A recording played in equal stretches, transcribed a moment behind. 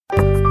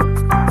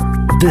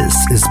This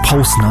is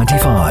Pulse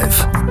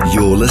 95.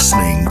 You're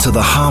listening to the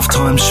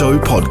Halftime Show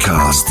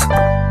podcast.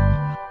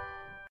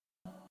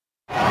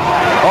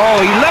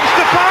 Oh, he loves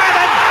to fire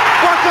then!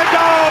 What a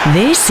goal!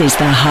 This is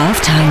the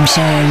Halftime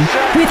Show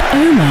with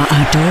Omar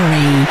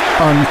Adori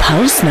on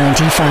Pulse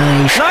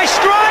 95. Nice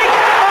strike!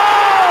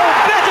 Oh,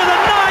 better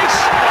than nice!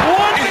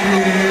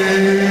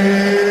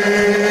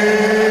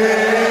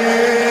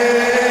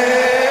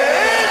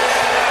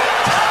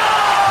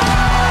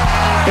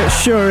 It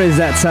sure is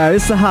that time.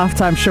 It's the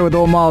Halftime Show with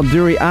Omar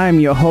Adori. I am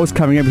your host,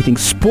 covering everything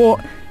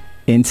sport,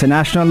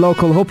 international,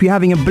 local. Hope you're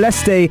having a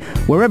blessed day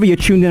wherever you're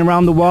tuned in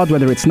around the world,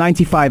 whether it's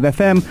 95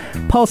 FM,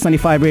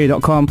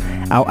 pulse95radio.com,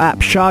 our app,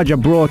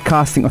 Sharjah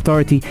Broadcasting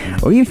Authority,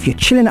 or even if you're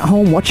chilling at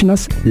home watching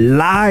us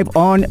live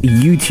on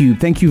YouTube.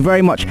 Thank you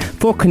very much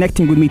for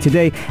connecting with me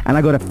today. And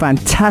I got a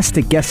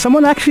fantastic guest,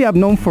 someone actually I've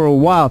known for a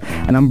while,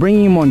 and I'm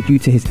bringing him on due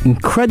to his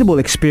incredible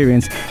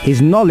experience,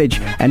 his knowledge,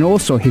 and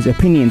also his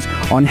opinions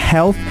on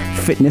health,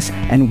 fitness,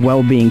 and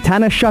well-being.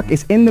 Tanner Shuck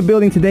is in the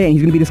building today, and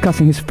he's going to be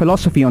discussing his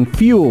philosophy on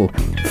fuel,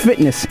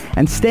 fitness,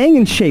 and staying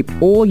in shape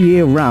all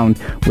year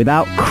round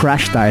without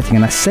crash dieting.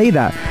 And I say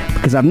that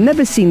because I've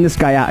never seen this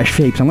guy out of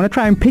shape, so I'm going to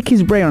try and pick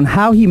his brain on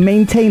how he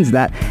maintains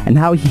that and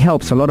how he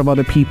helps a lot of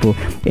other people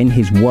in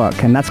his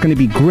work. And that's going to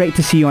be great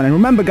to see you on. And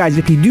remember, guys,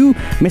 if you do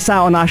miss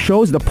out on our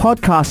shows, the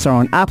podcasts are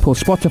on Apple,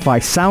 Spotify,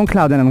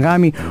 SoundCloud, and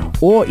Anghami,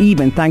 or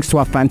even thanks to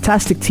our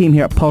fantastic team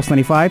here at Pulse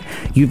 95,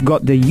 you've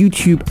got the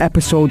YouTube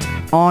episodes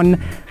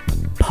on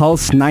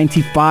Pulse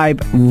 95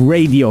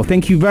 Radio.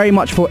 Thank you very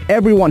much for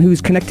everyone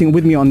who's connecting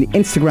with me on the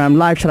Instagram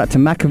live. Shout out to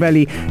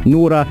Machiavelli,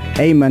 Noura,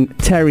 Ayman,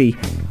 Terry,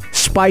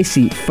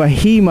 Spicy,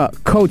 Fahima,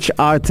 Coach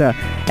Arta,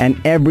 and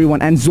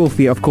everyone, and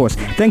Zulfi, of course.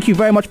 Thank you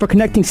very much for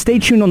connecting. Stay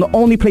tuned on the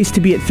only place to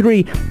be at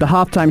 3, the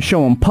Halftime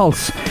Show on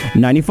Pulse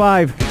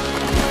 95.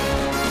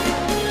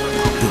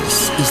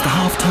 This is the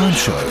Halftime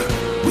Show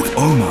with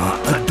Omar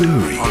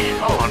Adori.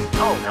 On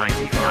Pulse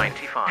 95.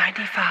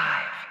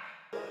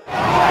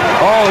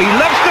 Oh, he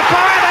loves to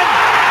fire then!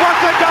 What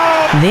a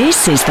goal!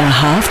 This is the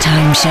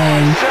Halftime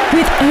Show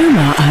with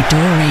Omar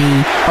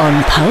Adori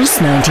on Pulse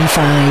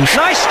 95.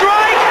 Nice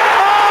strike!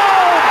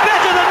 Oh,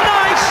 better than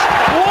nice!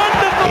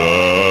 Wonderful!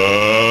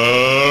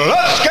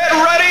 Let's get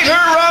ready to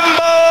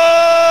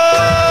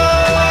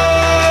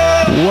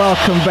rumble!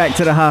 Welcome back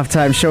to the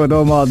Halftime Show with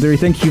Omar Adori.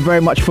 Thank you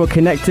very much for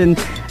connecting.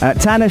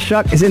 Tanner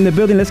Shuck is in the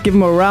building. Let's give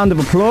him a round of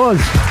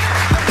applause.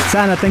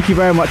 Tanner, thank you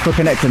very much for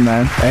connecting,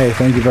 man. Hey,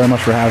 thank you very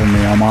much for having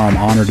me, Omar. I'm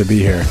honored to be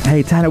here.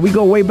 Hey, Tanner, we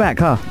go way back,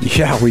 huh?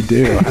 Yeah, we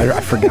do.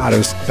 I forgot. It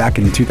was back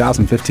in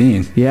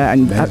 2015. Yeah,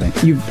 and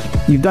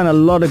you've done a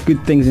lot of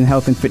good things in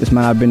health and fitness,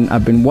 man.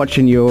 I've been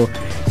watching your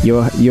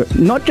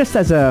not just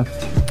as a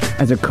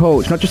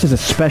coach, not just as a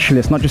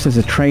specialist, not just as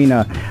a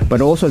trainer,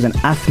 but also as an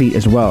athlete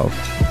as well.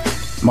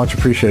 Much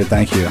appreciated.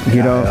 Thank you.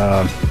 You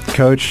know,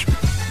 coach,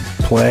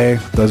 play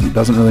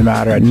doesn't really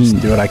matter. I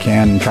just do what I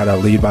can and try to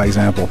lead by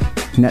example.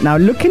 Now,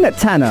 looking at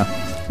Tanner,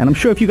 and I'm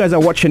sure if you guys are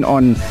watching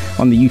on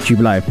the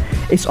YouTube live,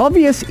 it's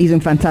obvious he's in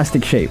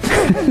fantastic shape.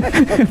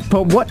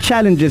 But what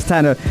challenges,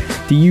 Tanner,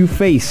 do you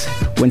face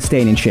when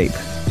staying in shape?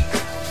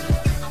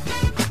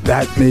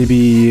 That may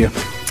be,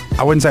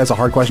 I wouldn't say it's a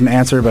hard question to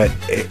answer, but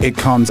it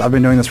comes, I've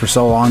been doing this for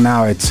so long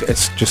now,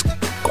 it's just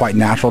quite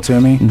natural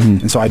to me.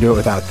 And so I do it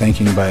without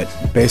thinking, but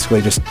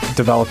basically just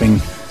developing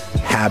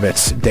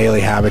habits, daily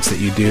habits that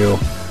you do,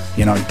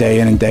 day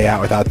in and day out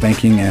without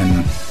thinking,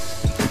 and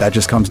that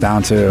just comes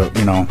down to,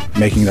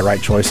 making the right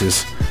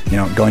choices,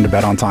 going to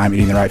bed on time,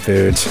 eating the right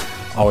foods,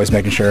 always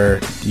making sure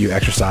you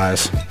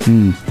exercise,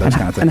 those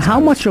kind of things. And how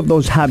much of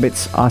those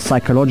habits are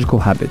psychological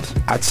habits?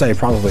 I'd say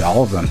probably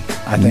all of them.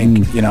 I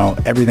think,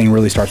 everything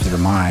really starts with your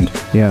mind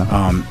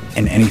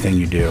in anything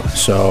you do.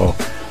 So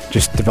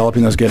just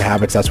developing those good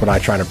habits, that's what I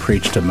try to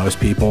preach to most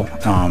people.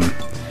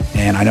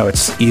 And I know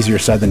it's easier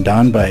said than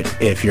done, but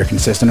if you're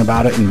consistent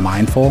about it and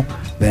mindful,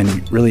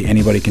 then really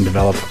anybody can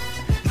develop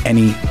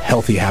any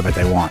healthy habit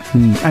they want.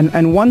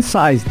 And one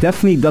size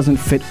definitely doesn't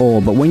fit all,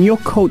 but when you're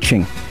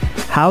coaching,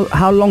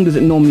 how long does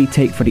it normally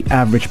take for the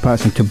average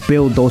person to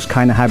build those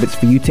kind of habits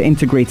for you to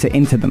integrate it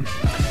into them?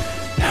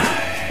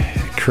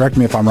 Correct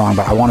me if I'm wrong,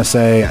 but I want to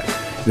say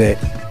that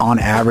on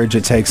average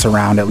it takes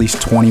around at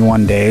least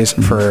 21 days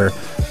for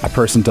a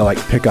person to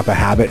pick up a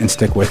habit and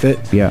stick with it.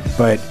 Yeah.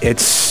 But it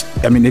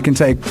can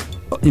take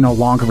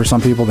longer for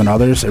some people than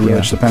others. It really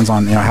just depends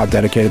on how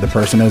dedicated the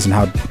person is and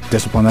how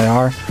disciplined they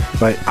are.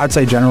 But I'd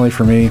say generally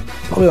for me,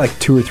 probably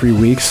 2 or 3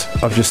 weeks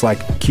of just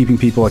keeping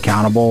people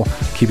accountable,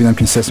 keeping them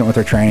consistent with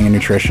their training and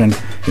nutrition,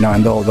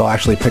 and they'll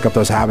actually pick up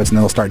those habits and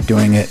they'll start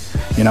doing it,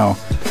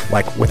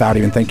 without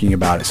even thinking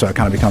about it. So it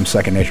kind of becomes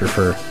second nature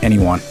for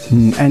anyone.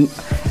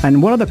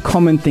 And what are the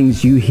common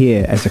things you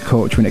hear as a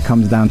coach when it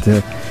comes down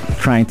to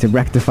trying to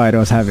rectify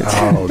those habits?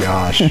 Oh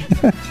gosh.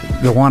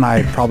 The one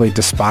I probably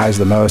despise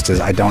the most is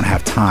I don't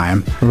have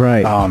time.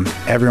 Right.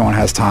 Everyone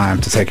has time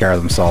to take care of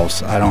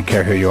themselves. I don't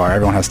care who you are.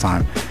 Everyone has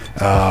time.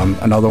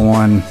 Another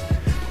one,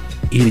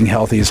 eating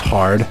healthy is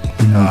hard,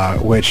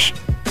 which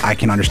I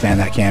can understand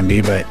that can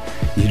be, but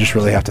you just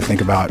really have to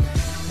think about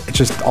it's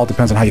just all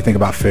depends on how you think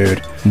about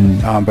food.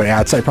 But yeah,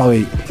 I'd say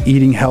probably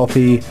eating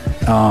healthy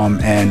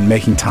and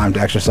making time to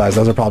exercise.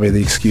 Those are probably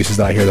the excuses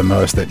that I hear the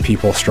most that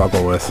people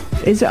struggle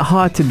with. Is it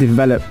hard to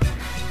develop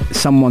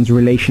someone's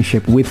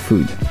relationship with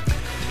food?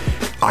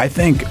 I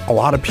think a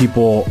lot of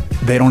people,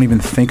 they don't even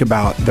think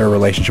about their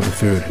relationship with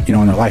food,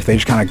 in their life. They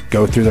just kind of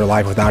go through their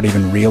life without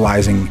even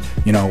realizing,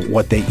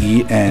 what they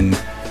eat. And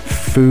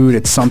food,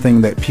 it's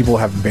something that people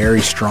have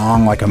very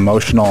strong, like,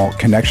 emotional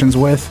connections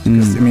with.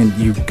 'Cause,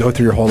 you go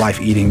through your whole life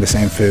eating the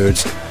same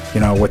foods,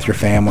 with your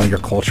family, your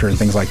culture, and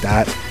things like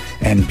that.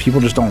 And people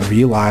just don't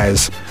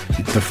realize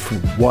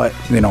what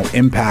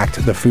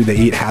impact the food they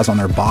eat has on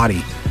their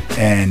body.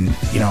 And,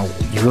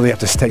 you really have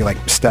to take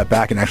step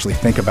back and actually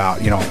think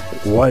about,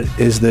 what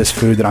is this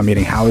food that I'm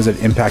eating? How is it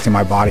impacting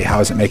my body? How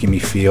is it making me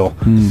feel?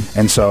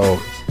 And so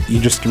you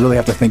just really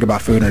have to think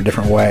about food in a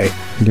different way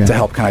to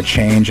help kind of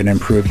change and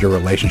improve your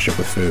relationship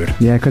with food.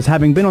 Yeah, because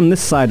having been on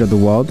this side of the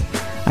world,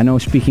 I know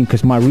speaking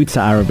because my roots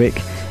are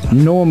Arabic,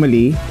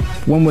 normally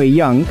when we're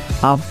young,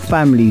 our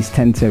families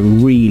tend to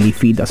really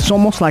feed us. It's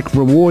almost like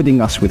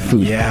rewarding us with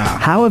food. Yeah.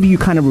 How have you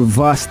kind of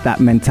reversed that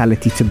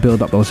mentality to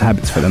build up those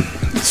habits for them?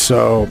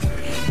 So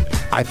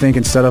I think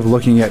instead of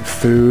looking at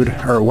food,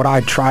 or what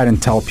I try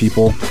and tell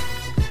people,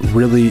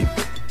 really,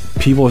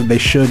 they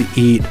should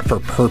eat for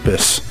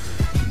purpose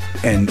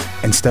and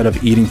instead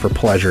of eating for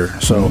pleasure.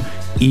 So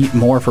eat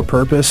more for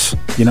purpose,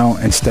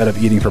 instead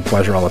of eating for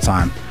pleasure all the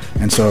time.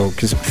 And so,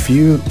 because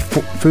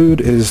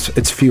food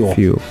it's fuel.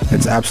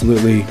 It's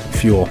absolutely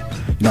fuel.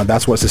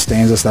 That's what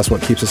sustains us. That's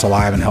what keeps us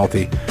alive and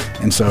healthy.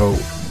 And so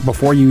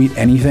before you eat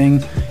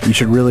anything, you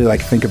should really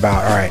think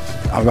about, all right,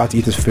 I'm about to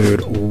eat this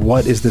food.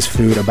 What is this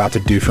food about to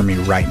do for me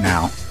right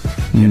now?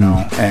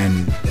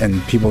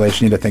 And people, they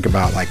just need to think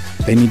about,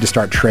 they need to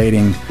start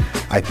trading,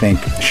 I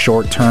think,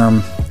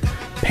 short-term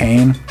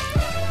pain,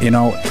 they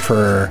need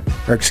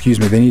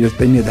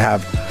to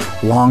have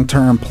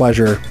long-term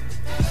pleasure,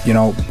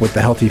 with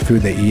the healthy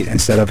food they eat,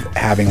 instead of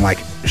having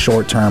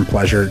short-term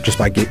pleasure just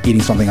by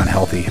eating something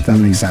unhealthy, if that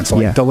makes sense.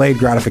 So delayed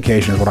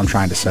gratification is what I'm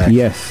trying to say.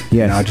 Yes.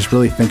 Just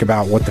really think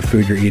about what the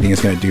food you're eating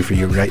is going to do for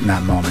you right in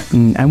that moment.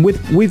 And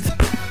with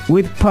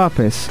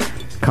purpose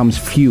comes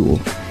fuel.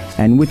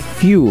 And with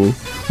fuel,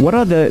 what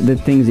are the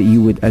things that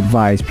you would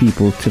advise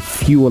people to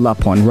fuel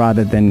up on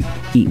rather than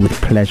eat with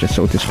pleasure,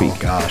 so to speak? Oh,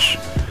 gosh.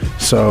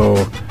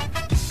 So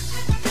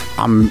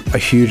I'm a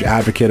huge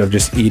advocate of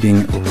just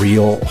eating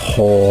real,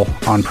 whole,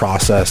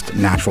 unprocessed,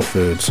 natural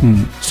foods.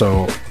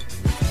 So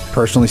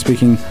personally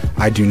speaking,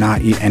 I do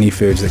not eat any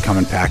foods that come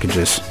in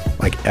packages,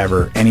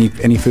 ever.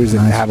 Any foods that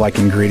have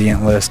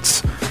ingredient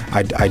lists,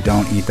 I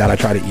don't eat that. I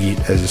try to eat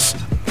as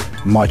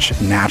much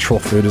natural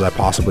food as I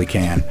possibly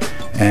can.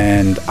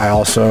 And I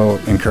also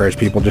encourage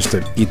people just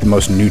to eat the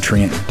most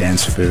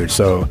nutrient-dense food.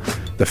 So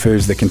the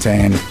foods that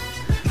contain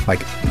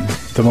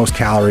the most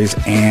calories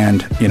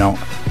and,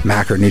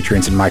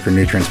 macronutrients and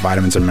micronutrients,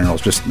 vitamins and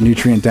minerals. Just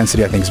nutrient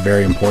density, I think, is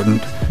very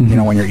important,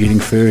 when you're eating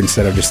food,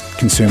 instead of just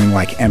consuming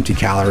empty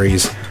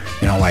calories,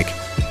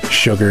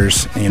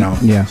 sugars,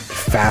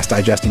 fast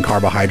digesting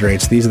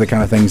carbohydrates. These are the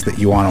kind of things that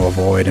you want to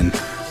avoid. And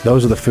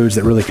those are the foods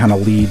that really kind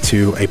of lead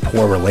to a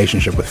poor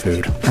relationship with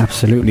food.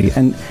 Absolutely.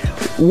 And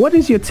what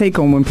is your take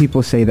on when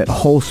people say that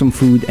wholesome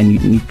food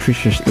and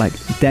nutritious,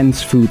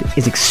 dense food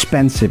is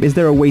expensive? Is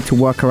there a way to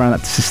work around that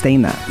to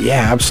sustain that?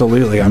 Yeah,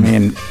 absolutely. I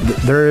mean,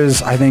 there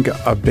is, I think,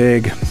 a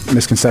big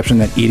misconception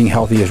that eating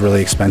healthy is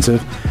really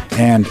expensive.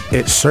 And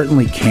it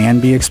certainly can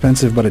be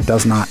expensive, but it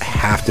does not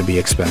have to be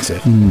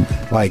expensive.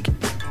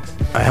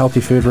 A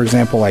healthy food, for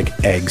example,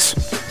 eggs.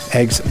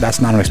 Eggs, that's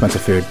not an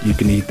expensive food. You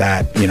can eat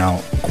that,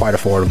 quite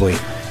affordably.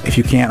 If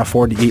you can't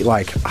afford to eat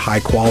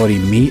high quality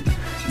meat,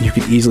 you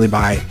could easily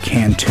buy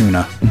canned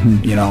tuna,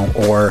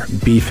 or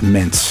beef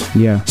mince.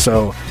 Yeah.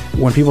 So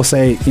when people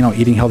say,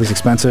 eating healthy is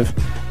expensive,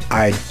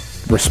 I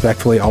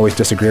respectfully always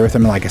disagree with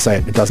them. And like I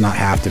said, it does not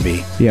have to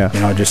be. Yeah.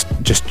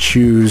 Just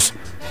choose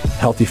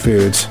healthy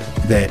foods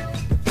that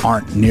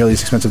aren't nearly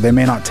as expensive. They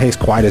may not taste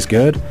quite as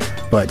good,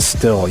 but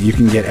still, you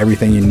can get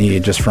everything you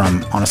need just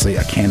from, honestly,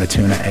 a can of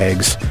tuna,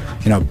 eggs,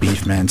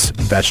 beef mince,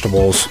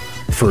 vegetables,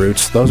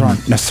 fruits. Those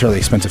aren't necessarily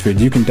expensive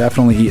food. You can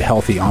definitely eat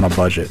healthy on a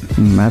budget.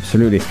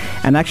 Absolutely.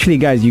 And actually,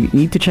 guys, you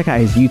need to check out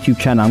his YouTube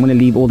channel. I'm going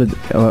to leave all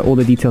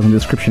the details in the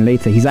description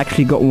later. He's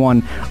actually got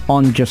one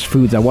on just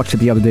foods. I watched it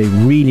the other day.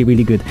 Really,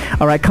 really good.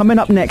 All right, coming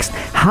up next,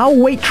 how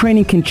weight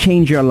training can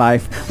change your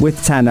life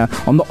with Tanner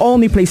on the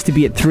only place to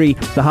be at 3,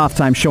 the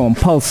Halftime Show on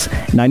Pulse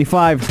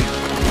 95.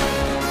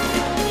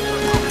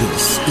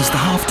 This is the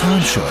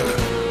Halftime Show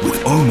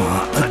with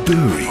Omar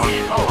Adouri.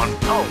 On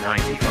Pulse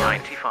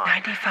 95.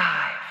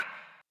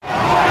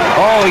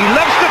 Oh, he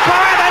loves the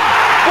fire, and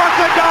what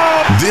a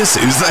goal! This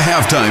is the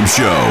Halftime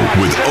Show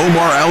with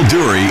Omar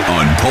Al-Duri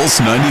on Pulse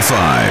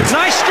 95.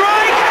 Nice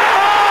strike!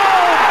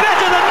 Oh,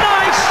 better than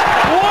nice!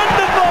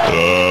 Wonderful!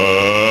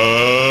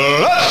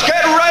 Let's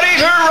get ready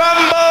to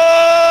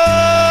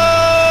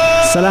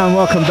rumble! Salam,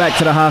 welcome back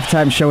to the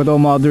Halftime Show with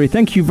Omar Duri.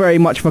 Thank you very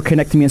much for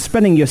connecting me and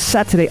spending your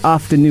Saturday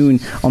afternoon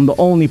on the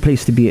only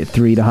place to be at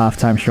 3, the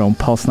Halftime Show on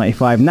Pulse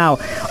 95. Now,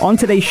 on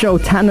today's show,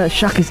 Tanner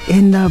Shuck is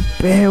in the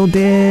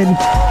building.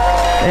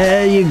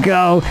 There you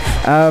go.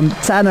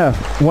 Tanner,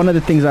 one of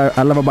the things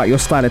I love about your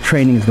style of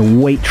training is the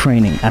weight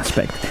training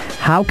aspect.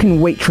 How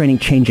can weight training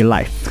change your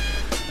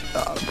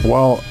life?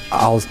 Well,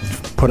 I'll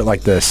put it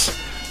like this.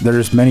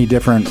 There's many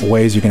different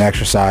ways you can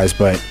exercise,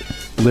 but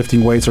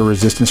lifting weights or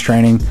resistance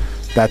training,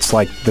 that's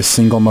like the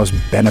single most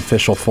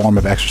beneficial form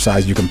of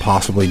exercise you can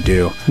possibly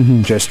do,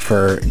 just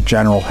for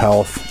general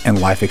health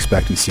and life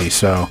expectancy.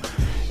 So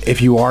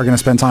if you are going to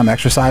spend time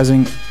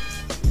exercising,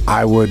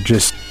 I would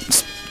just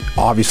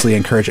obviously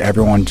encourage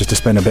everyone just to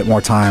spend a bit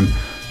more time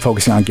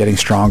focusing on getting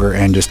stronger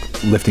and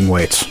just lifting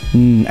weights.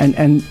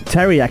 And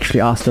Terry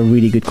actually asked a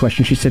really good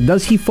question. She said,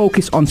 does he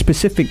focus on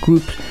specific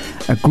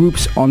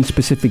groups on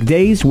specific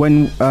days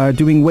when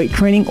doing weight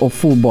training, or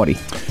full body?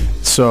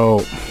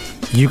 So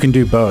you can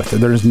do both.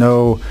 There's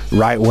no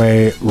right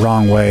way,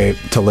 wrong way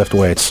to lift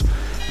weights.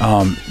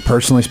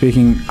 Personally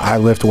speaking, I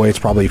lift weights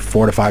probably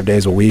 4 to 5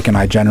 days a week, and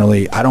I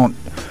don't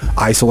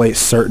isolate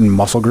certain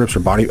muscle groups or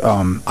body.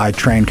 I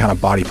train kind of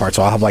body parts,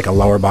 so I'll have like a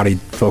lower body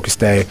focus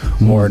day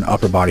or an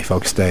upper body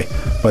focus day.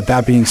 But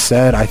that being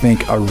said, I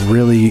think a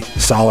really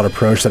solid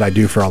approach that I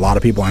do for a lot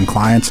of people and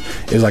clients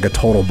is like a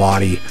total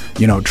body,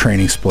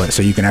 training split.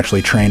 So you can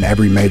actually train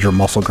every major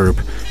muscle group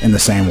in the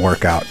same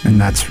workout, and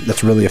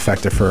that's really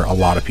effective for a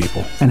lot of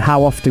people. And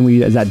how often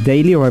is that,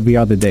 daily or every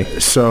other day?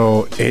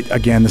 So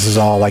this is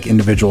all like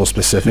individual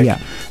specific. Yeah.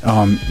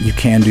 You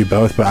can do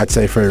both, but I'd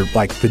say for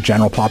like the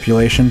general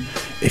population,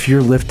 if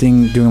you're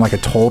doing like a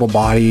total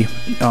body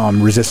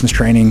resistance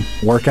training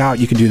workout,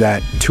 you can do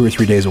that 2 or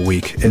 3 days a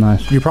week.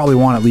 Nice. You probably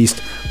want at least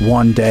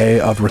 1 day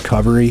of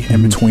recovery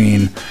in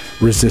between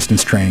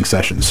resistance training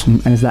sessions.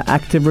 And is that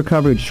active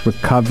recovery or just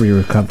recovery?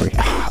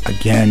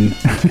 Again,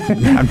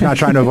 I'm not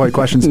trying to avoid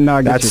questions.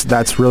 No,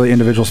 that's really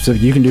individual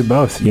specific. You can do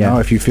both. You know,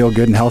 if you feel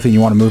good and healthy and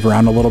you want to move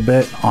around a little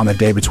bit on the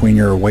day between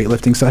your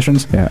weightlifting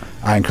sessions,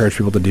 I encourage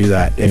people to do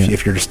that.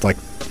 If you're just like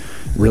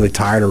really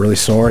tired or really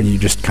sore and you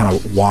just kind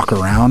of walk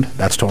around,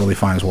 that's totally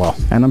fine as well.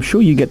 And I'm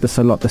sure you get this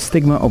a lot, the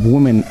stigma of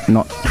women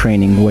not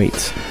training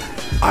weights.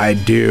 I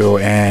do,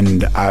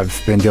 and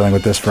I've been dealing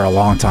with this for a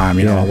long time.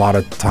 You know, a lot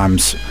of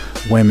times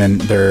women,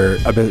 they're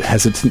a bit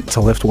hesitant to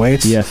lift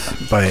weights. Yes.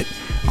 But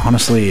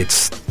honestly,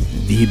 it's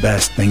the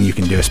best thing you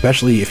can do,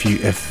 especially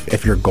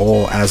if your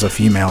goal as a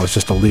female is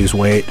just to lose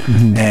weight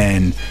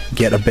and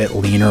get a bit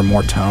leaner,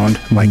 more toned.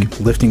 Like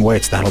lifting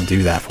weights, that'll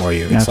do that for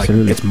you. It's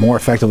Absolutely. like it's more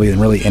effectively than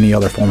really any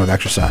other form of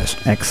exercise.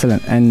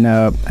 Excellent. And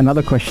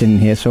another question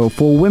here. So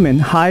for women,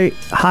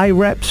 high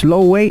reps,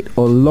 low weight,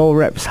 or low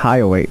reps,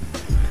 higher weight?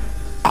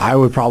 I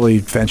would probably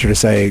venture to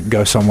say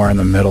go somewhere in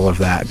the middle of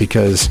that,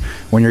 because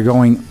when you're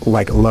going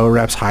like low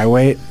reps, high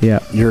weight,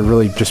 you're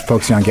really just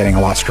focusing on getting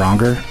a lot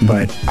stronger.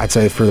 But I'd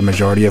say for the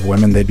majority of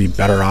women, they'd be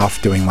better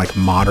off doing like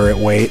moderate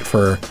weight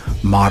for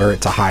moderate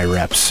to high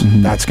reps.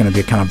 That's going to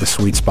be kind of the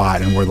sweet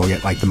spot and where they'll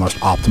get like the most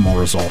optimal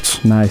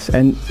results. Nice.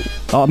 And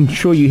I'm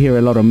sure you hear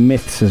a lot of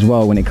myths as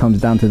well when it comes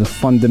down to the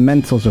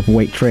fundamentals of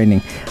weight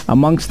training.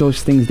 Amongst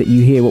those things that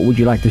you hear, what would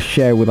you like to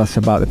share with us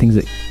about the things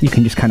that you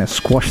can just kind of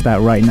squash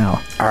that right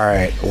now? All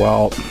right.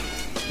 Well,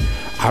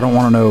 I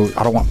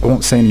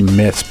won't say any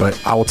myths, but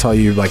I will tell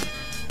you like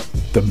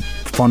the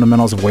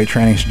fundamentals of weight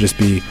training should just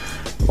be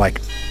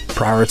like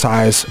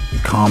prioritize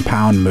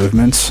compound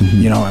movements,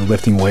 and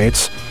lifting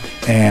weights,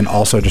 and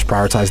also just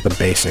prioritize the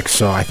basics.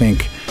 So I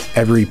think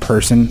every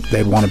person,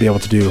 they'd want to be able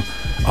to do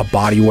a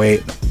body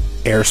weight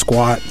air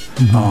squat,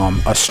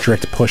 a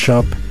strict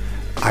push-up.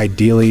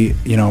 Ideally,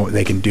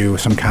 they can do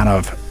some kind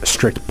of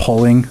strict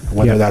pulling,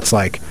 whether that's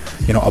like,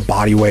 a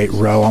body weight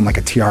row on like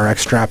a TRX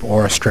strap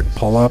or a strict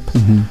pull-up.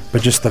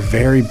 But just the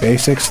very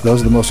basics,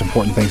 those are the most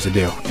important things to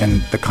do.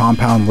 And the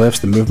compound lifts,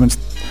 the movements,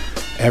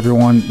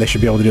 they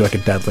should be able to do like a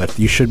deadlift.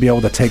 You should be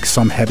able to take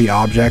some heavy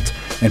object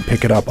and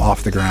pick it up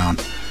off the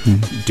ground.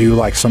 Do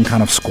like some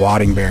kind of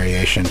squatting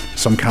variation,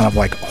 some kind of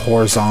like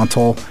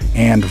horizontal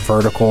and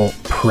vertical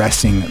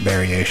pressing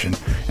variation,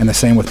 and the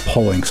same with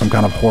pulling, some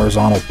kind of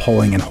horizontal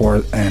pulling and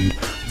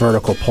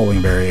vertical pulling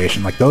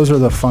variation. Like those are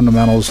the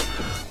fundamentals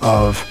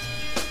of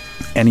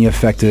any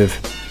effective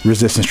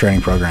resistance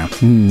training program.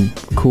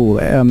 Cool.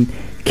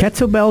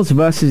 Kettlebells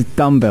versus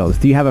dumbbells.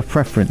 Do you have a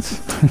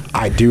preference?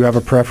 I do have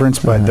a preference,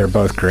 but they're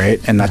both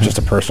great, and that's just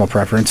a personal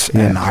preference,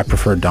 and I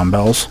prefer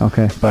dumbbells.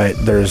 Okay. But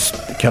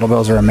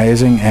kettlebells are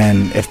amazing,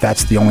 and if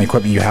that's the only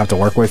equipment you have to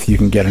work with, you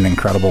can get an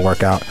incredible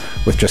workout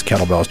with just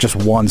kettlebells. Just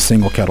one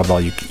single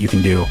kettlebell you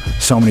can do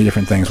so many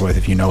different things with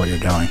if you know what you're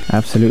doing.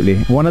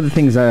 Absolutely. One of the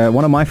things,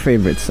 one of my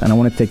favorites, and I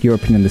want to take your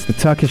opinion on this, the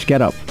Turkish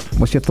get-up.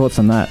 What's your thoughts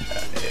on that?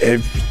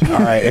 All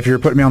right, if you're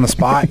putting me on the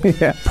spot,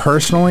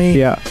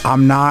 personally,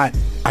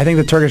 I think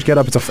the Turkish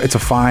get-up, it's a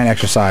fine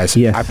exercise.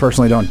 Yes. I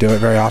personally don't do it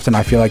very often.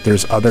 I feel like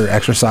there's other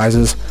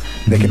exercises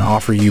that can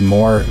offer you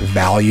more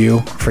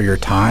value for your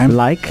time.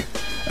 Like?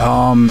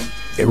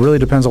 It really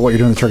depends on what you're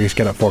doing the Turkish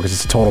get-up for, because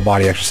it's a total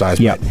body exercise.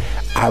 Yep. But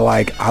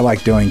I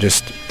like doing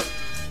just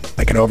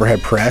like an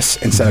overhead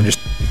press instead of just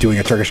doing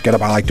a Turkish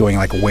get-up. I like doing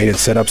like weighted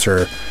sit-ups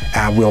or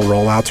ab wheel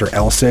rollouts or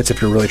L-sits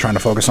if you're really trying to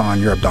focus on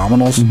your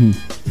abdominals.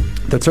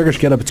 The Turkish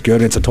get-up, it's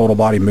good. It's a total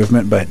body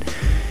movement, but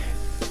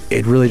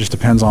it really just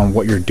depends on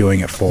what you're doing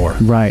it for.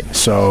 Right.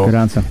 So good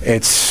answer.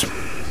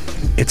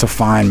 It's a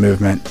fine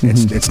movement.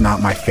 It's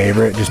not my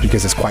favorite just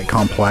because it's quite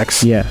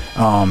complex. Yeah.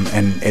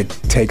 And it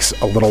takes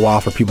a little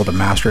while for people to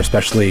master,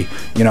 especially,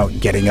 you know,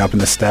 getting up in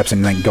the steps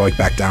and then going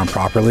back down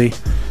properly.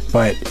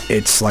 But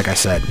it's, like I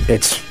said,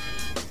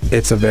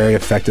 it's a very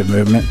effective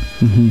movement.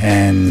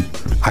 And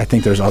I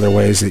think there's other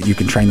ways that you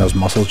can train those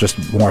muscles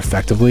just more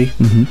effectively.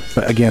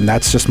 But again,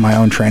 that's just my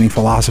own training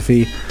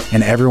philosophy,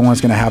 and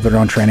everyone's going to have their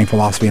own training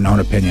philosophy and own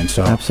opinion.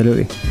 So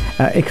absolutely.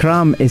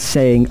 Ikram is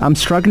saying, I'm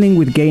struggling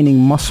with gaining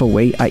muscle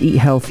weight. I eat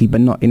healthy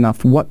but not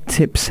enough. What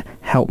tips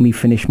help me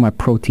finish my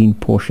protein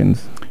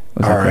portions?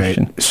 Was all that right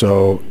question.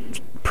 So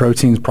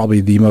protein is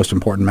probably the most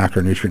important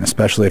macronutrient,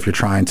 especially if you're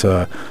trying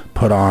to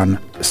put on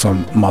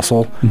some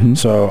muscle.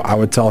 So I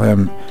would tell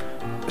him,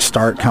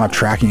 start kind of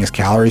tracking his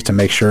calories to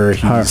make sure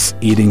he's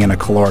eating in a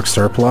caloric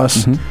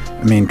surplus.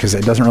 I mean, because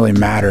it doesn't really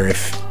matter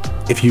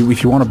if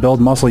you want to build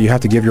muscle, you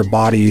have to give your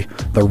body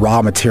the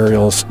raw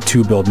materials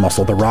to build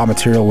muscle. The raw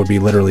material would be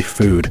literally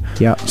food.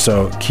 Yeah.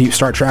 So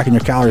start tracking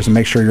your calories and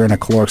make sure you're in a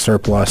caloric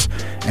surplus,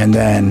 and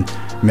then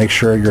make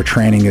sure your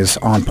training is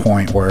on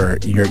point where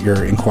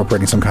you're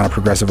incorporating some kind of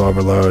progressive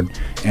overload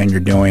and you're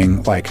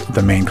doing like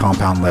the main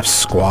compound lifts,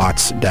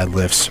 squats,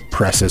 deadlifts,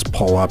 presses,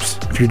 pull-ups.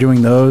 If you're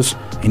doing those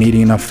and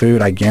eating enough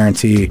food, I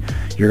guarantee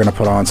you're going to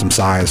put on some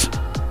size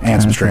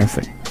and some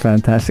strength.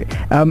 Fantastic.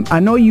 I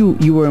know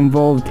you were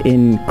involved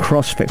in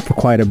CrossFit for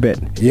quite a bit.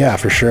 Yeah,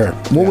 for sure.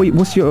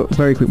 What's your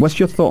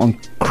thought on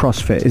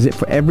CrossFit? Is it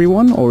for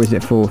everyone, or is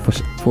it for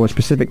a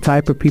specific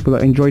type of people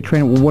that enjoy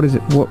training? What is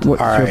it? What's your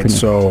opinion?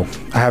 So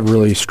I have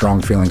really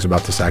strong feelings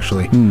about this,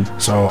 actually.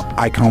 So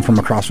I come from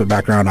a CrossFit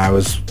background. I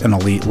was an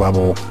elite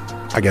level,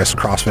 I guess,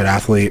 CrossFit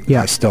athlete.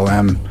 Yeah. I still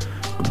am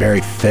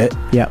very fit.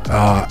 Yeah.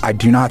 I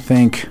do not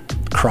think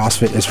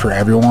CrossFit is for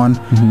everyone.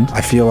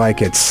 I feel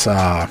like it's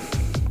a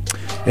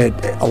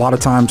lot of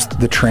times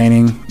the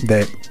training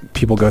that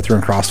people go through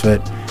in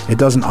CrossFit, it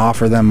doesn't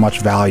offer them much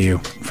value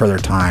for their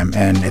time,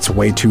 and it's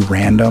way too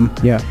random.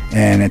 Yeah.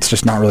 And it's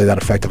just not really that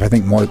effective. I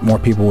think more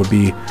people would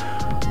be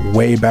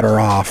way better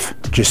off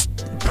just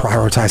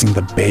prioritizing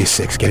the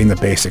basics, getting the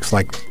basics.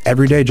 Like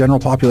everyday general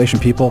population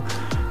people,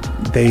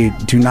 they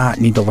do not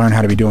need to learn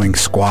how to be doing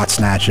squat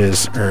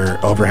snatches or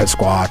overhead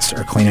squats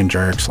or clean and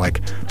jerks.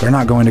 Like, they're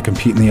not going to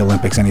compete in the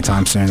Olympics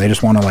anytime soon. They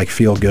just want to like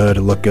feel good,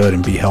 look good,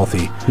 and be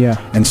healthy. Yeah.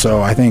 And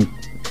so I think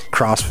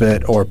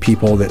CrossFit, or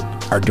people that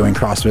are doing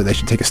CrossFit, they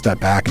should take a step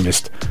back and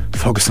just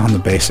focus on the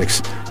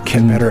basics.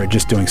 Get better at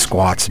just doing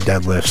squats,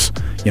 deadlifts,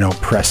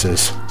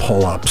 presses,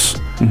 pull-ups.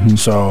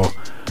 So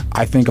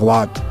I think a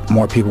lot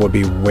more people would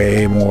be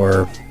way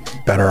more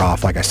better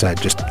off, like I said,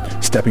 just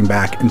stepping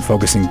back and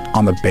focusing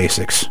on the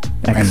basics.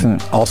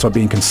 Excellent. And also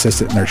being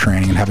consistent in their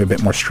training and having a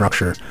bit more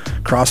structure.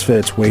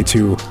 CrossFit's way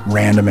too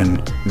random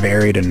and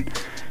varied, and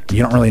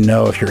you don't really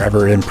know if you're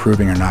ever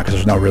improving or not,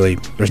 because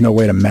there's no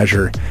way to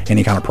measure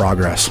any kind of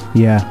progress.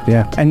 Yeah.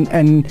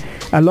 And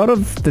a lot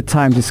of the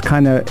times it's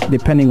kind of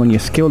depending on your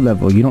skill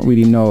level. You don't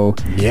really know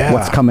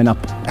what's coming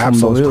up.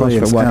 Absolutely.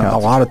 On those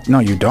CrossFit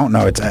workouts. You don't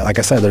know. It's like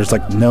I said, there's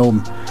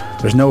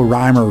no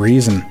rhyme or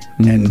reason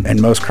in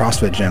most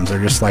CrossFit gyms.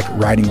 They're just like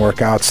writing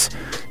workouts,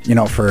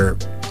 for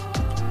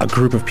a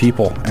group of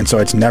people. And so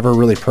it's never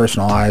really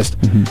personalized.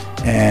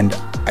 And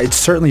it's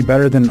certainly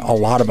better than a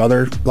lot of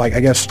other, like,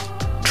 I guess,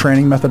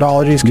 training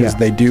methodologies, because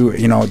they do,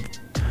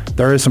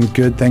 there is some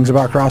good things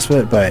about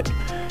CrossFit, but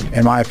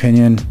in my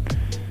opinion,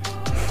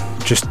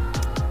 just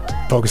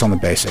focus on the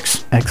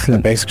basics.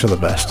 Excellent. The basics are the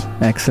best.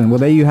 Excellent. Well,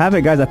 there you have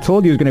it, guys. I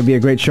told you it was going to be a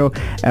great show.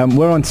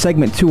 We're on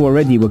segment 2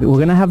 already. We're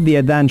going to have the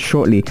Adhan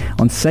shortly.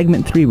 On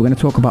segment 3, we're going to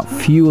talk about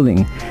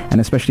fueling, and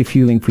especially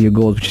fueling for your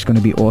goals, which is going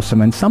to be awesome.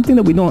 And something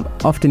that we don't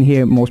often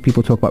hear most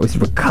people talk about is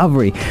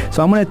recovery.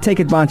 So I'm going to take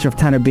advantage of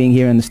Tanner being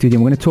here in the studio.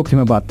 We're going to talk to him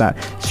about that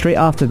straight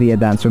after the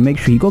Adhan. So make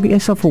sure you go get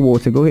yourself a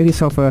water, go get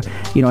yourself a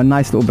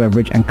nice little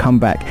beverage, and come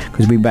back,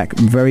 because we'll be back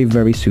very,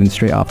 very soon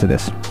straight after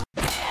this.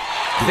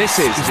 This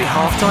is the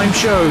halftime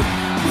show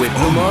with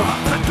Umar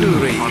and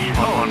Duri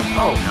on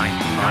Pulse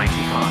 95.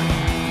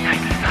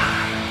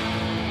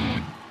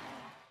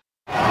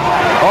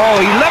 Oh,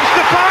 he loves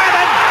the fire,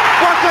 and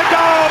what a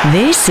goal!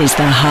 This is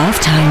the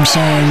halftime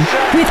show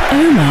with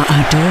Omar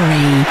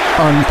Adori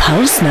on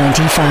Pulse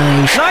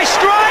 95. Nice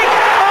strike!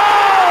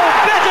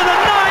 Oh, better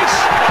than nice!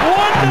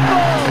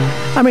 Wonderful!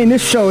 I mean,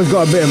 this show has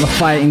got a bit of a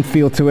fighting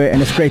feel to it,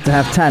 and it's great to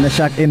have Tanner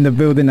Shuck in the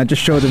building. I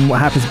just showed him what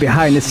happens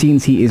behind the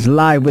scenes. He is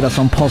live with us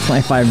on Pulse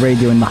 95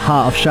 Radio in the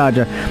heart of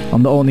Sharjah,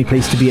 on the only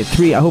place to be at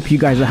 3. I hope you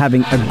guys are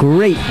having a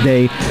great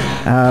day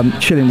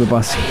chilling with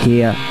us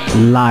here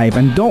live.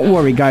 And don't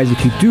worry, guys,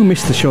 if you do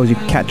miss the shows, you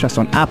can catch us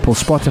on Apple,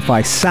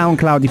 Spotify,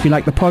 SoundCloud if you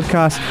like the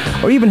podcast,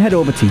 or even head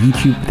over to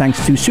YouTube,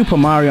 thanks to Super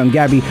Mario and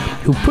Gabby,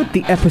 who put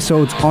the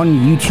episodes on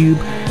YouTube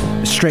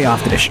straight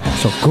after the show.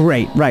 So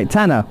great. Right,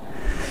 Tanner.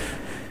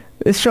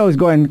 This show is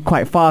going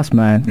quite fast,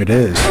 man. It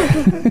is.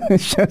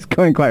 This show's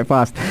going quite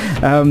fast.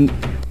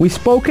 We've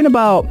spoken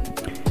about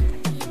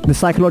the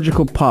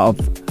psychological part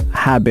of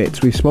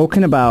habits. We've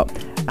spoken about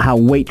how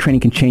weight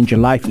training can change your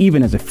life,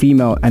 even as a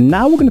female. And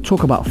now we're going to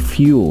talk about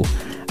fuel.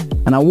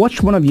 And I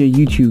watched one of your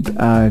YouTube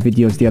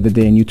videos the other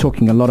day, and you're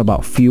talking a lot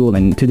about fuel.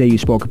 And today you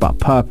spoke about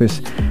purpose.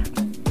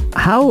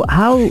 How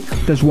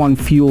does one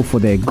fuel for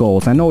their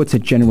goals? I know it's a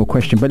general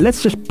question, but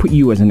let's just put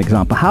you as an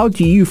example. How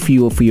do you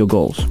fuel for your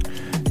goals?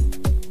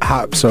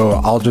 So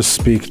I'll just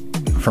speak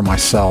for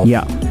myself.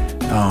 Yeah.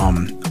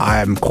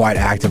 I'm quite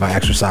active. I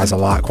exercise a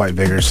lot, quite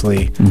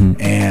vigorously,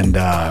 and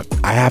I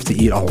have to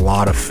eat a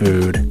lot of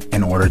food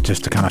in order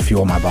just to kind of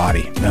fuel my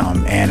body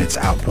and its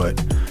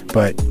output.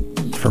 But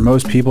for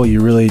most people,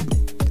 you really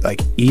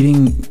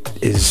eating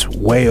is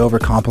way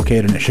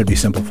overcomplicated, and it should be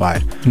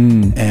simplified.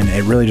 And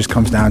it really just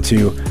comes down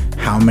to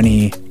how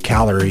many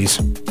calories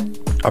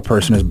a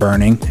person is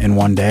burning in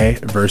one day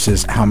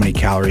versus how many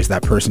calories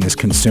that person is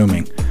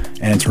consuming.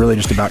 And it's really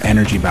just about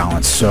energy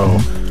balance. So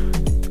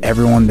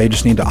everyone, they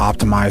just need to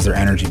optimize their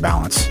energy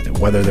balance,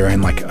 whether they're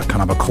in a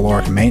kind of a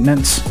caloric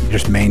maintenance,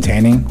 just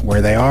maintaining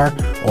where they are,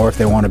 or if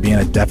they want to be in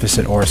a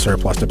deficit or a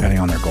surplus, depending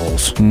on their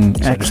goals. So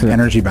just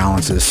energy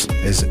balance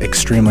is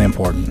extremely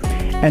important.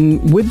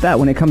 And with that,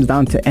 when it comes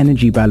down to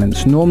energy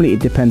balance, normally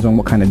it depends on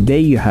what kind of day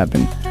you're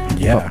having.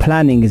 Yeah. But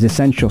planning is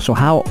essential. So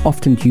how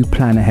often do you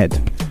plan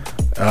ahead?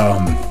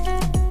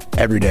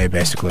 Every day,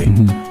 basically.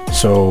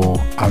 So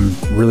I'm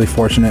really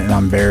fortunate, and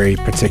I'm very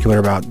particular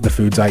about the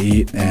foods I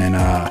eat. And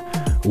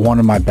one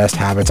of my best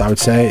habits, I would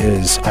say,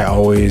 is I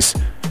always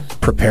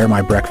prepare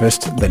my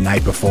breakfast the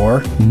night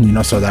before,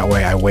 so that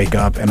way I wake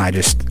up and I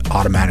just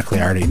automatically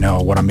already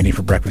know what I'm eating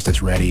for breakfast.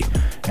 It's ready.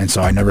 And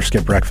so I never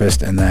skip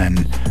breakfast. And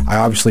then I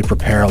obviously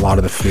prepare a lot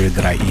of the food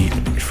that I eat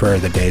for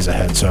the days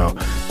ahead. So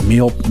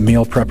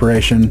meal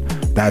preparation,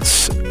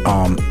 that's,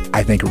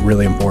 I think,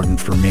 really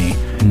important for me.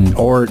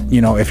 Or,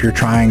 if you're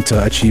trying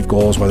to achieve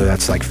goals, whether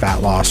that's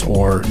fat loss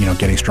or,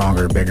 getting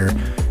stronger or bigger,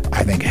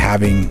 I think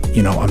having,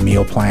 a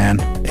meal plan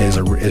is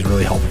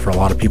really helpful for a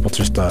lot of people,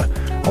 just to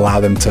allow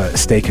them to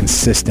stay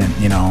consistent,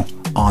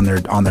 on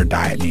their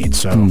diet needs.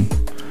 So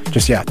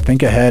just,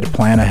 think ahead,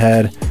 plan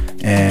ahead,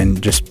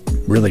 and just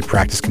really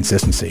practice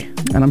consistency.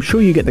 And I'm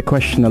sure you get the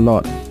question a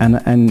lot,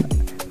 and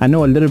I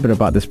know a little bit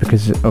about this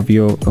because of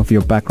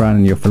your background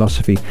and your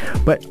philosophy,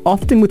 but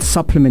often with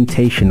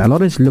supplementation, a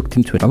lot is looked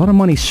into it, a lot of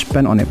money is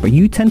spent on it, but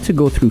you tend to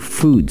go through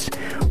foods.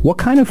 What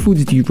kind of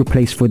foods do you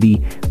replace for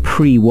the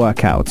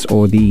pre-workouts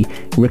or the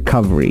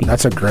recovery?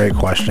 That's a great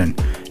question.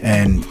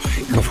 And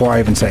before I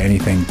even say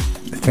anything,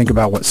 think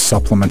about what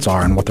supplements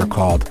are and what they're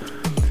called.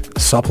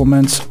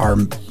 Supplements are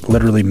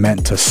literally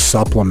meant to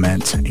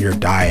supplement your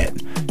diet.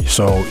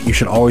 So you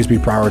should always be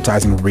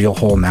prioritizing real,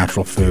 whole,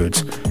 natural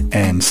foods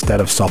instead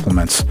of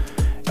supplements.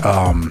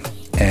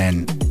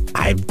 And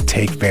I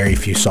take very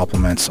few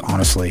supplements,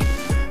 honestly.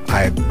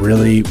 I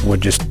really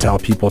would just tell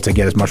people to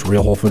get as much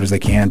real whole food as they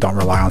can. Don't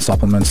rely on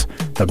supplements.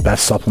 The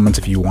best supplements,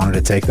 if you wanted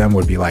to take them,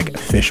 would be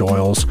fish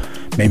oils,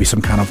 maybe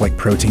some kind of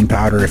protein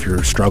powder if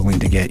you're struggling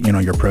to get,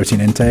 your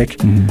protein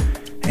intake,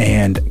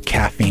 and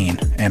caffeine.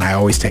 And I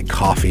always take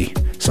coffee.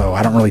 So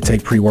I don't really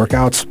take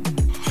pre-workouts.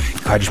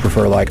 I just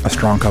prefer a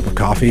strong cup of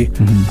coffee.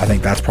 I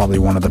think that's probably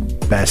one of the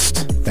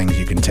best things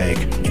you can take,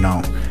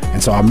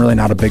 And so I'm really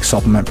not a big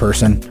supplement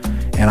person,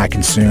 and I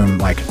consume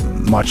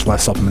much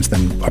less supplements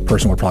than a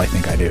person would probably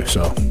think I do.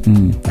 So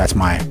that's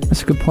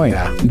a good point.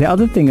 Yeah. The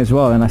other thing as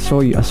well, and I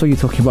saw you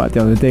talking about it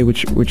the other day,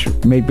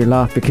 which made me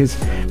laugh because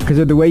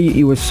of the way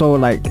you were so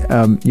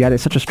you had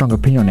such a strong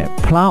opinion on it.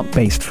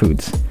 Plant-based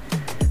foods.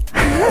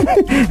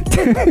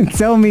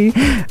 Tell me,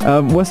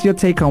 what's your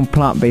take on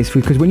plant-based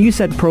food? Because when you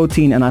said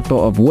protein, and I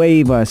thought of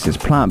whey versus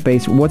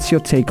plant-based, what's your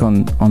take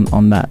on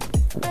that?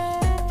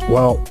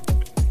 Well,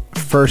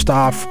 first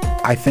off,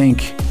 I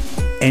think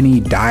any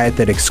diet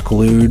that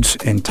excludes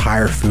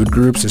entire food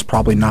groups is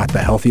probably not the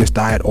healthiest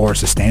diet or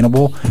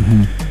sustainable.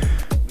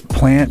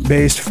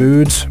 Plant-based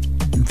foods,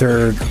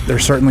 they're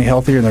certainly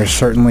healthier, and there's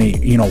certainly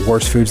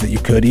worse foods that you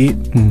could eat.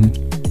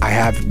 I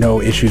have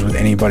no issues with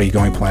anybody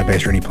going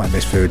plant-based or any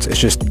plant-based foods. It's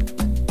just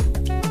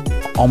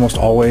almost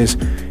always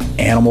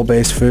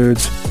animal-based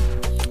foods.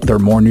 They're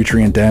more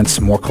nutrient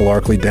dense, more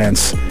calorically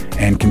dense,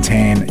 and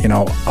contain,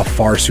 a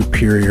far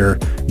superior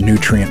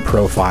nutrient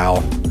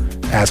profile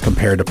as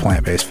compared to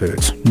plant-based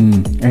foods.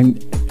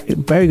 And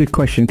very good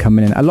question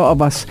coming in. A lot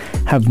of us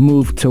have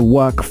moved to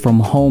work from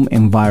home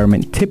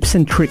environment. Tips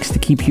and tricks to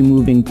keep you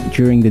moving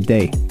during the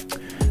day.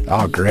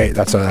 Oh, great.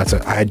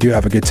 I do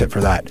have a good tip for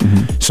that.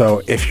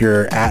 So if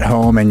you're at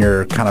home and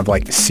you're kind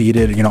of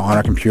seated, on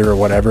a computer or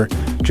whatever,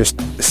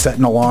 just set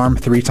an alarm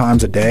 3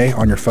 times a day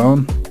on your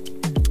phone,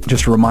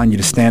 just to remind you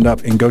to stand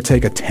up and go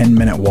take a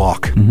 10-minute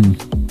walk.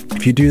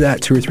 If you do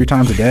that 2 or 3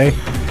 times a day,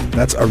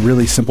 that's a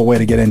really simple way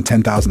to get in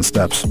 10,000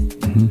 steps.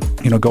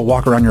 Go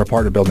walk around your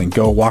apartment building,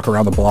 go walk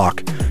around the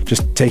block.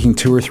 Just taking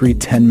 2 or 3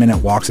 10-minute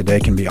walks a day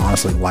can be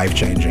honestly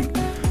life-changing.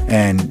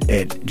 And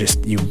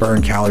you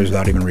burn calories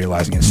without even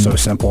realizing. It's so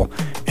simple.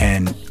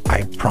 And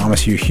I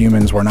promise you,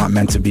 humans were not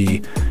meant to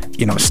be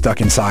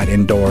stuck inside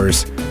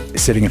indoors,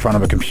 sitting in front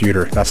of a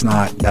computer. That's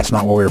not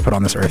what we were put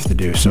on this earth to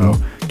do. So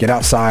get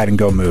outside and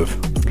go move.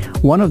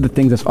 One of the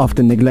things that's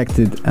often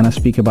neglected, and I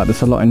speak about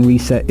this a lot in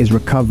Reset, is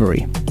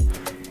recovery.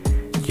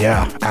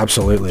 Yeah,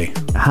 absolutely.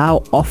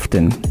 How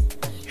often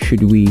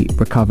should we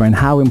recover, and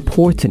how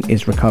important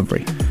is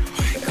recovery?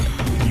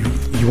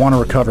 You want to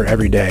recover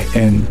every day,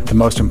 and the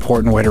most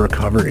important way to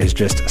recover is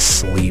just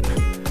sleep.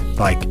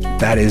 Like,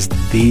 that is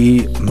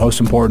the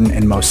most important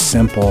and most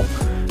simple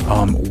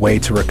way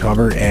to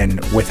recover. And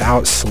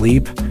without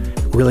sleep,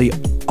 really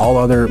all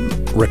other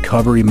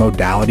recovery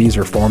modalities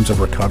or forms of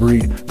recovery,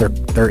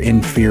 they're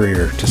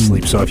inferior to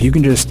sleep. So if you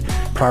can just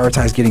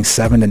prioritize getting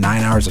 7 to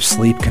 9 hours of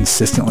sleep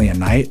consistently a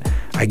night,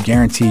 I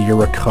guarantee your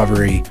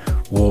recovery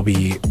will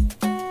be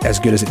as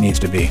good as it needs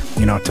to be,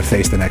 to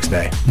face the next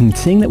day.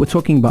 Seeing that we're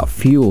talking about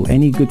fuel,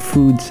 any good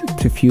foods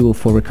to fuel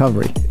for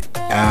recovery?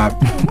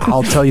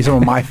 I'll tell you some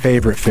of my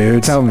favorite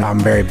foods. I'm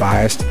very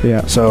biased.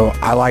 Yeah. So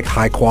I like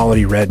high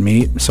quality red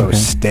meat. So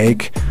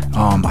steak.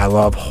 I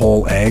love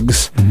whole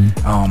eggs,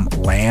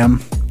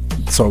 lamb.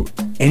 So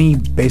any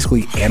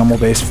basically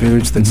animal-based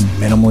foods that's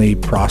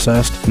minimally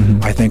processed,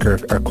 I think are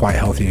quite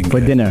healthy and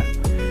good. For dinner?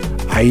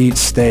 I eat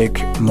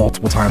steak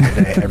multiple times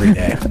a day, every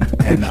day.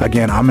 And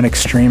again, I'm an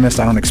extremist.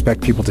 I don't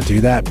expect people to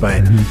do that,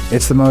 but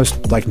it's the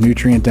most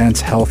nutrient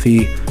dense,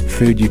 healthy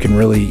food you can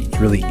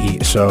really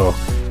eat. So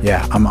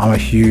yeah, I'm a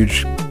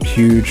huge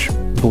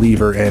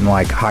believer in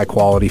high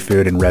quality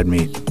food and red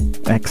meat.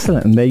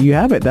 Excellent. And there you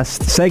have it. That's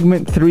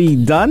segment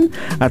 3 done.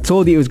 I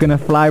told you it was going to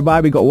fly by.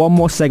 We got one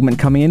more segment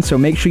coming in, so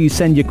make sure you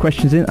send your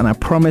questions in, and I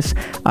promise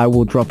I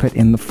will drop it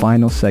in the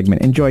final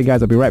segment. Enjoy,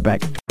 guys. I'll be right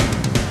back.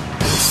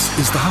 This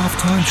is the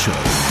Halftime Show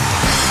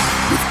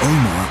with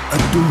Omar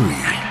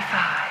Adouri.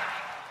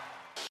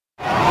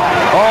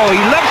 Oh, he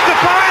loves the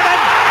fire,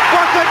 and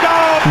what a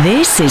goal!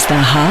 This is the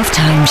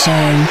Halftime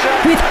Show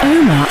with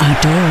Omar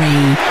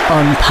Adouri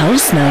on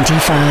Pulse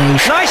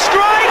 95. Nice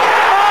strike!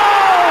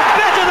 Oh,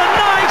 better than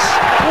nice!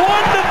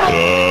 Wonderful!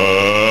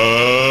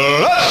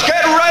 Let's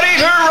get ready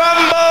to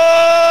rumble!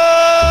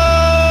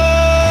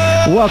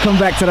 Welcome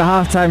back to the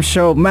Halftime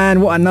Show.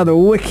 Man, what another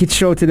wicked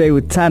show today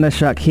with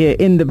Shuck here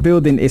in the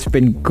building. It's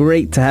been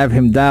great to have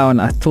him down.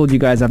 I told you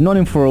guys I've known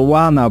him for a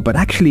while now, but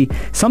actually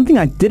something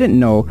I didn't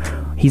know,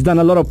 he's done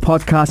a lot of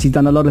podcasts, he's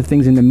done a lot of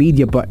things in the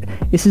media, but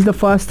this is the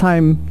first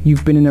time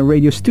you've been in a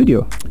radio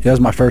studio. Yeah, it was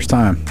my first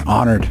time.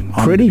 Honored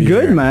Pretty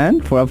good, here. Man.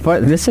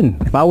 Listen,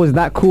 if I was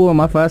that cool on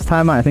my first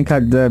time, I think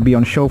I'd be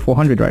on show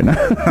 400 right now.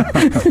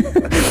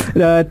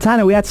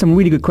 Tanner, we had some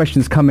really good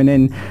questions coming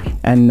in,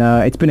 and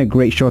it's been a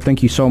great show.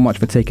 Thank you so much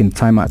for taking the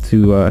time out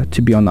to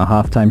be on the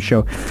Halftime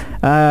Show.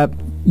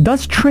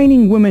 Does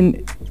training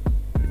women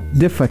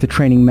differ to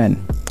training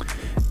men?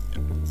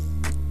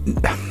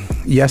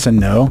 Yes and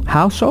no.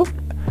 How so?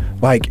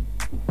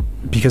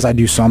 Because I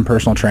do some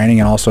personal training,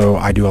 and also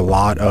I do a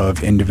lot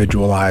of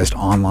individualized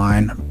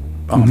online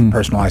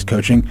personalized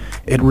coaching.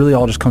 It really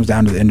all just comes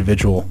down to the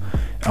individual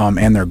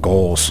and their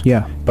goals.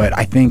 Yeah. But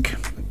I think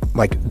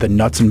the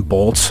nuts and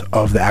bolts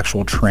of the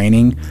actual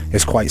training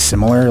is quite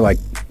similar.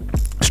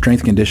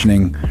 Strength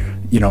conditioning,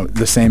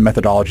 the same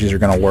methodologies are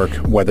going to work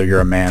whether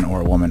you're a man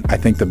or a woman. I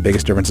think the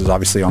biggest difference is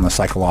obviously on the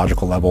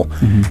psychological level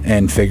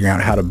and figuring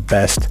out how to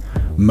best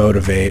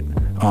motivate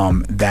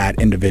that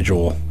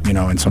individual,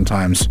 and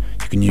sometimes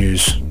you can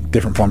use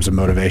different forms of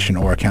motivation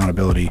or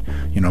accountability,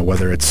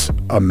 whether it's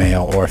a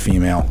male or a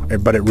female,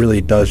 but it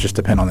really does just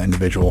depend on the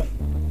individual.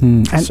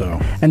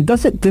 And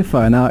does it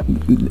differ? Now,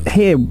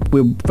 here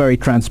we're very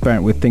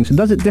transparent with things. So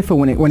does it differ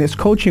when it's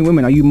coaching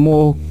women? Are you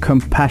more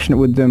compassionate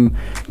with them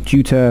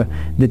due to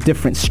the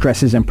different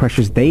stresses and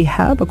pressures they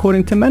have,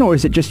 according to men, or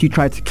is it just you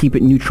try to keep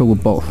it neutral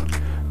with both?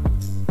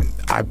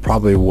 I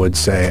probably would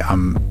say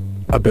I'm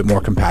a bit more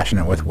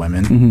compassionate with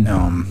women.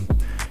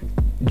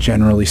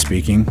 Generally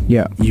speaking,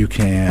 you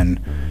can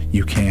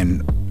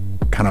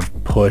kind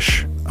of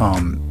push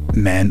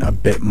men a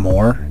bit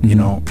more,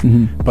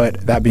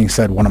 but that being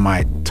said, one of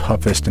my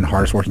toughest and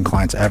hardest working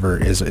clients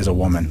ever is a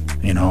woman,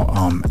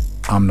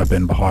 Amna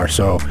bin Bahar.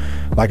 So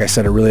like I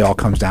said, it really all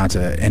comes down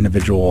to an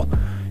individual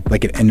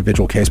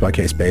case by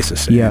case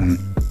basis. And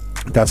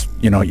that's,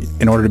 in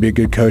order to be a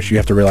good coach, you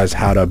have to realize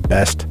how to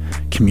best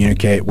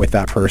communicate with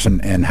that person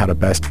and how to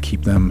best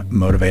keep them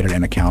motivated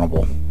and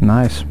accountable.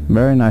 Nice.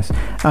 Very nice.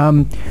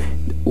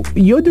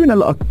 You're doing a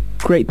lot of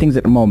great things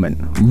at the moment.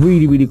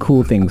 Really, really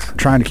cool things.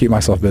 Trying to keep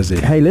myself busy.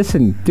 Hey,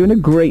 listen, doing a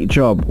great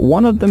job.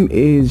 One of them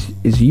is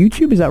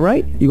YouTube, is that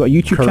right? You got a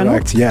YouTube channel?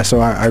 Correct. Yeah, so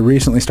I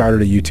recently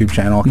started a YouTube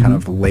channel kind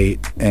of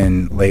late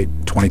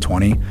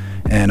 2020.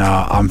 And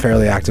I'm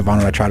fairly active on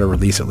it. I try to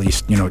release at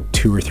least,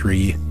 2 or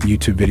 3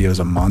 YouTube videos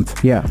a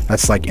month. Yeah.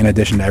 That's in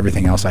addition to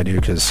everything else I do,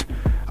 because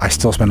I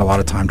still spend a lot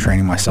of time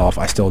training myself.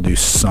 I still do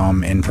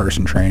some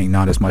in-person training,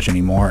 not as much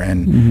anymore.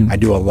 And I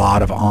do a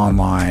lot of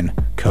online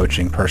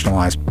coaching,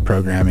 personalized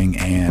programming,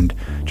 and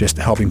just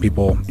helping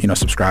people,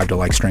 subscribe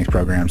to strength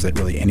programs that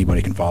really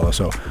anybody can follow.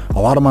 So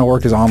a lot of my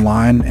work is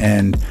online,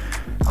 and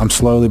I'm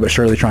slowly but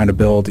surely trying to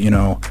build,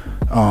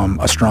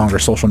 a stronger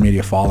social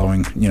media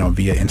following,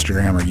 via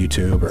Instagram or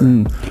YouTube.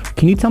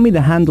 Can you tell me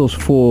the handles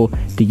for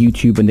the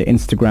YouTube and the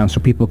Instagram so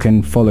people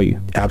can follow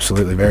you?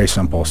 Absolutely. Very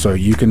simple. So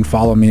you can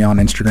follow me on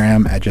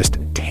Instagram at just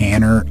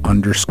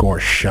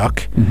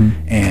Tanner_Shuck.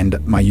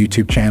 And my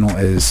YouTube channel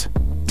is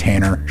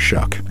Tanner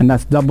Shuck. And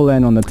that's double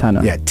N on the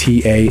Tanner. Yeah,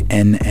 TANNER.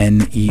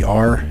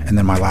 And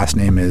then my last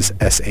name is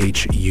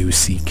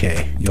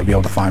SHUCK. You'll be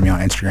able to find me on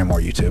Instagram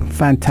or YouTube.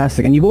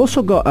 Fantastic. And you've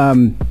also got,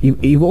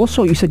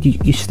 you said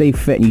you stay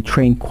fit and you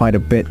train quite a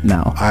bit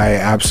now. I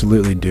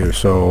absolutely do.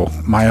 So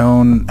my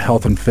own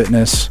health and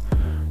fitness,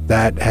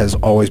 that has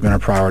always been a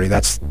priority.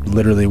 That's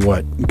literally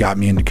what got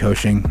me into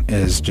coaching,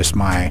 is just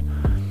my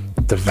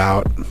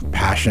devout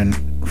passion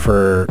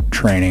for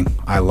training.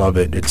 I love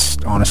it. It's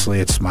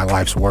my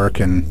life's work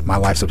and my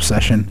life's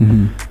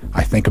obsession.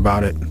 I think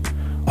about it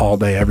all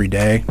day, every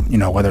day,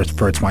 whether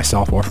it's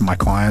myself or for my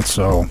clients.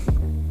 So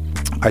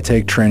I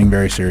take training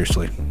very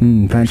seriously.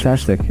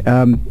 Fantastic.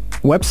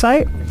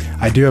 Website?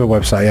 I do have a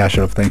website. Yeah,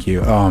 sure. Thank you.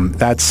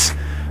 That's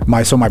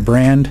my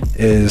brand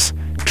is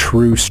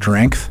True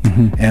Strength,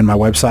 and my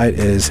website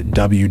is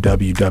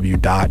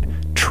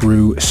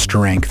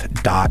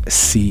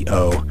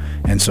www.truestrength.co.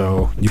 And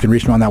so you can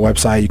reach me on that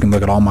website. You can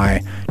look at all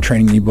my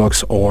training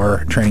ebooks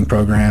or training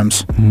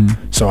programs.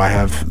 So I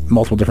have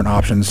multiple different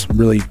options,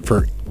 really,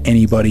 for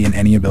anybody in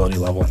any ability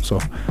level. So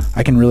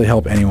I can really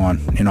help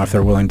anyone, if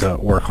they're willing to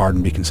work hard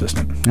and be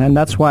consistent. And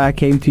that's why I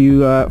came to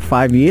you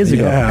 5 years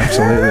ago. Yeah,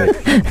 absolutely.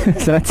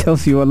 So that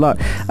tells you a lot.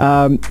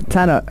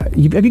 Tanner,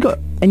 have you got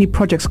any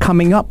projects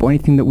coming up or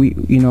anything that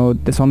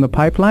that's on the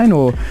pipeline?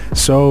 Or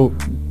so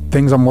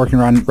things I'm working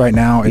on right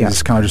now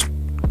is kind of just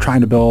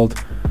trying to build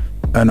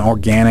an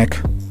organic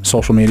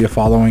social media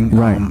following.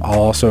 Right. I'll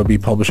also be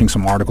publishing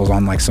some articles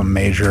on some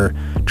major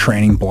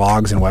training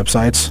blogs and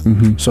websites.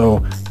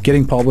 So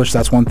getting published,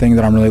 that's one thing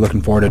that I'm really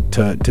looking forward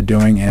to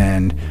doing,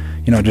 and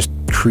just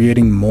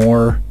creating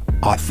more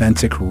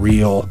authentic,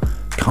 real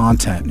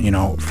content,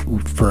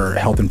 for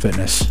health and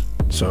fitness.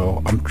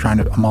 So I'm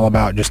all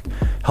about just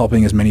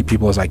helping as many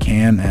people as I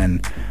can,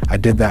 and I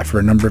did that for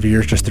a number of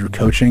years just through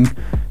coaching,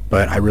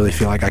 but I really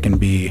feel like I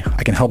can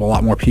help a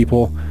lot more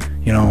people,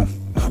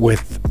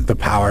 with the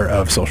power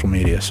of social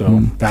media. So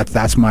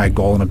that's my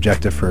goal and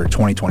objective for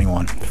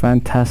 2021.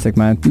 Fantastic,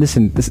 man.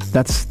 Listen,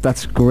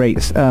 that's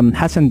great.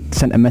 Hassan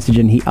sent a message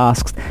and he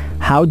asks,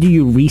 how do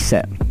you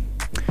reset?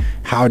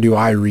 How do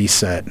I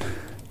reset?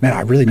 Man,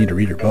 I really need to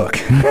read your book.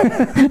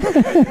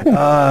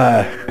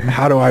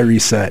 How do I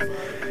reset?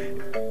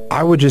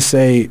 I would just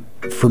say,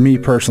 for me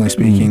personally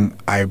speaking,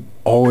 I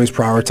always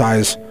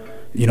prioritize,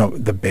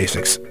 the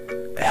basics: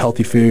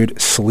 healthy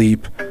food,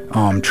 sleep,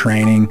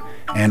 training,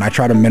 and I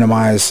try to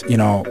minimize,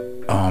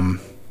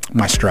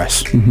 my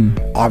stress.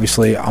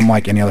 Obviously, I'm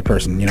like any other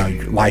person.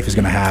 Life is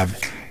going to have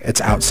its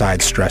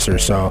outside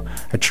stressors, so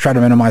I try to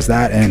minimize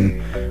that.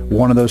 And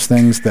one of those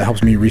things that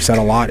helps me reset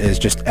a lot is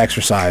just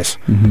exercise.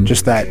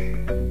 Just that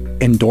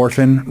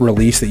endorphin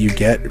release that you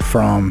get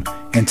from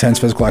intense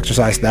physical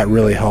exercise, that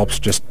really helps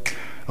just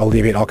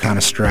alleviate all kind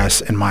of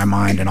stress in my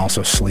mind, and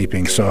also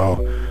sleeping.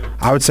 So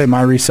I would say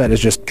my reset is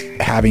just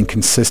having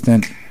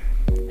consistent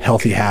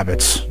healthy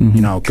habits,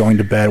 going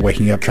to bed,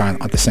 waking up,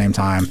 trying at the same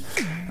time,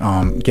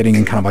 getting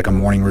in kind of like a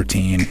morning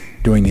routine,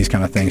 doing these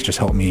kind of things just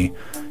help me,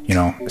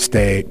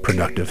 stay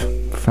productive.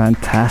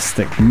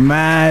 Fantastic,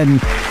 man.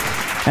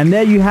 And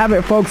there you have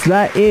it, folks.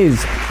 That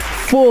is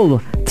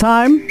full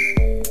time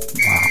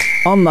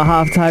on the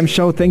Halftime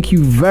Show. Thank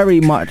you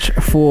very much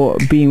for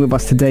being with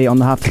us today on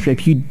the Halftime Show.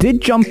 If you did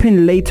jump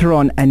in later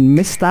on and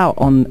missed out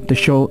on the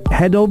show,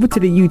 head over to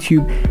the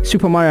YouTube.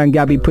 Super Mario and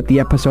Gabby put the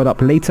episode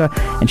up later,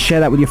 and share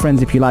that with your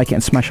friends if you like it,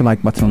 and smash a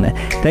like button on there.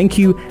 Thank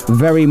you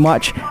very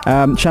much.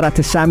 Shout out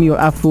to Samuel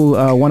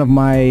Aful, one of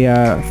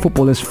my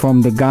footballers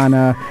from the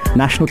Ghana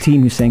national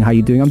team, who's saying, how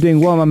you doing? I'm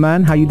doing well, my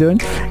man. How you doing?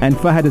 And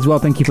Fahad as well,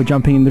 thank you for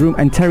jumping in the room.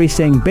 And Terry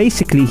saying,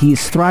 basically, he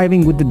is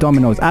thriving with the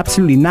dominoes.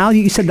 Absolutely. Now that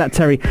you said that,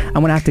 Terry, I'm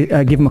going to have to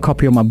give him a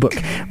copy of my book.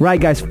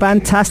 Right, guys,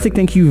 fantastic.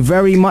 Thank you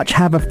very much.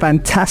 Have a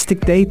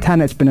fantastic day.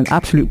 Tanner, it's been an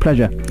absolute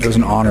pleasure. It was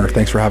an honor.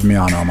 Thanks for having me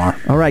on, Omar.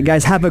 All right,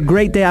 guys, have a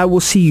great day. I will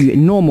see you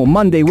normal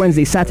Monday,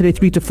 Wednesday, Saturday,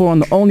 3 to 4 on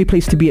the only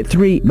place to be at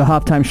 3, the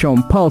Halftime Show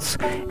on Pulse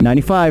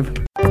 95.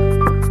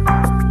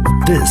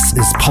 This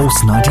is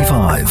Pulse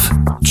 95.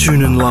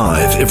 Tune in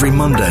live every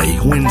Monday,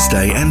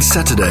 Wednesday and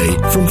Saturday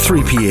from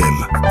 3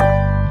 p.m.